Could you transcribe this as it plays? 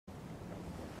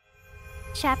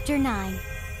Chapter 9.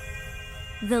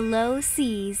 The Low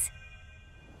Seas.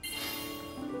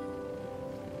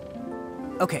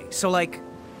 Okay, so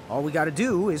all we gotta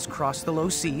do is cross the low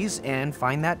seas and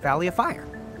find that Valley of Fire.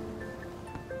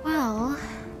 Well,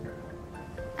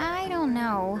 I don't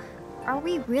know. Are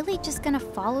we really just gonna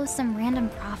follow some random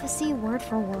prophecy word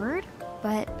for word?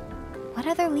 But what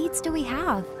other leads do we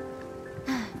have?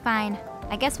 Fine,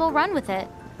 I guess we'll run with it.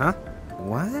 Huh?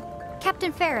 What?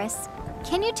 Captain Ferris,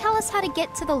 can you tell us how to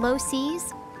get to the low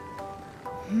seas?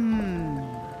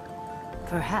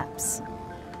 Perhaps.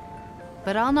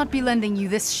 But I'll not be lending you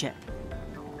this ship.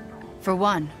 For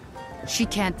one, she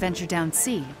can't venture down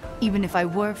sea, even if I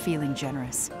were feeling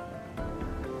generous.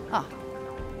 Ah,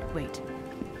 wait.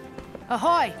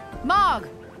 Ahoy! Mog!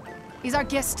 Is our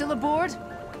guest still aboard?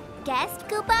 Guest,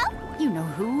 Kupo? You know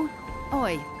who.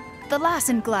 Oi, the lass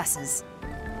in glasses.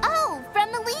 Oh,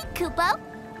 from the lead, Kupo.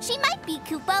 She might be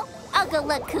Kupo. I'll go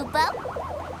look, Kupo.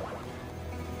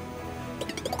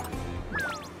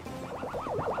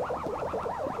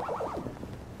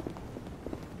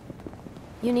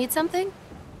 You need something?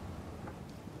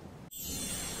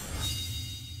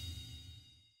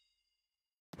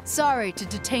 Sorry to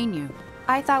detain you.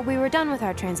 I thought we were done with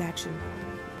our transaction.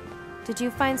 Did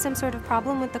you find some sort of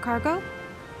problem with the cargo?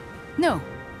 No,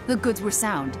 the goods were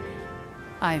sound.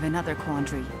 I've another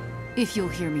quandary, if you'll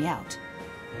hear me out.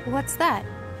 What's that?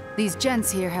 These gents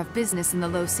here have business in the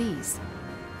low seas.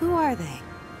 Who are they?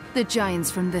 The giants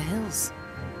from the hills.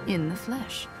 In the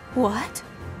flesh. What?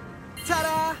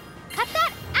 Ta-da! Cut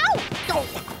that out! Oh.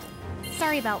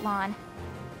 Sorry about Lon.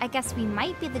 I guess we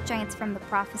might be the giants from the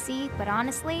prophecy, but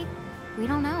honestly, we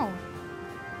don't know.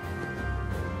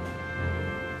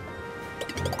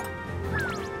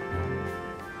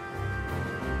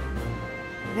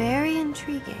 Very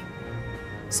intriguing.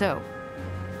 So,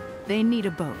 they need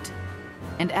a boat.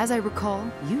 And as I recall,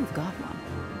 you've got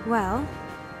one. Well,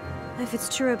 if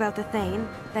it's true about the Thane,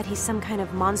 that he's some kind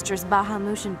of monstrous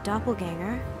Bahamutian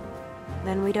doppelganger,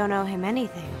 then we don't owe him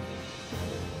anything.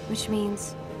 Which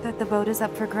means that the boat is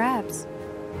up for grabs.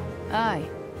 Aye.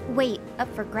 Wait,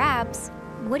 up for grabs?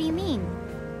 What do you mean?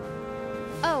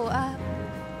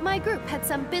 My group had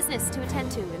some business to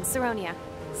attend to in Saronia,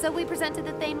 so we presented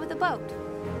the Thane with a boat.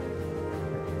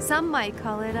 Some might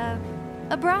call it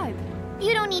a bribe.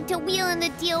 You don't need to wheel in the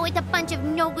deal with a bunch of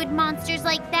no-good monsters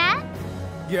like that.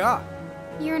 Yeah,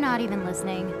 You're not even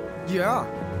listening. yeah.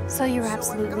 So you're So I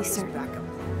absolutely got some certain?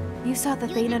 backup. You saw the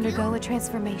Thane undergo a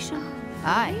transformation?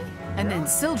 Aye. And then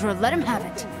Sildra let him have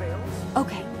it.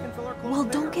 Okay, well,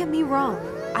 don't get me wrong.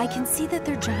 I can see that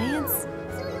they're giants,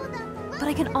 but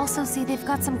I can also see they've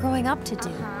got some growing up to do.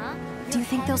 Do you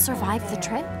think they'll survive the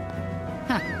trip?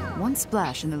 Huh. One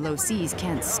splash in the low seas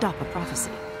can't stop a prophecy.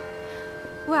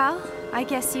 Well, I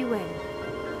guess you win.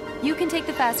 You can take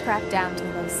the fast craft down to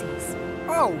the low seas.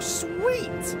 Oh,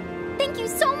 sweet! Thank you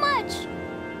so much!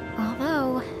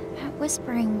 Although, that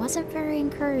whispering wasn't very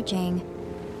encouraging.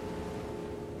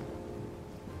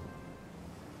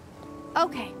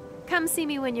 Okay, come see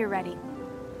me when you're ready.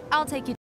 I'll take you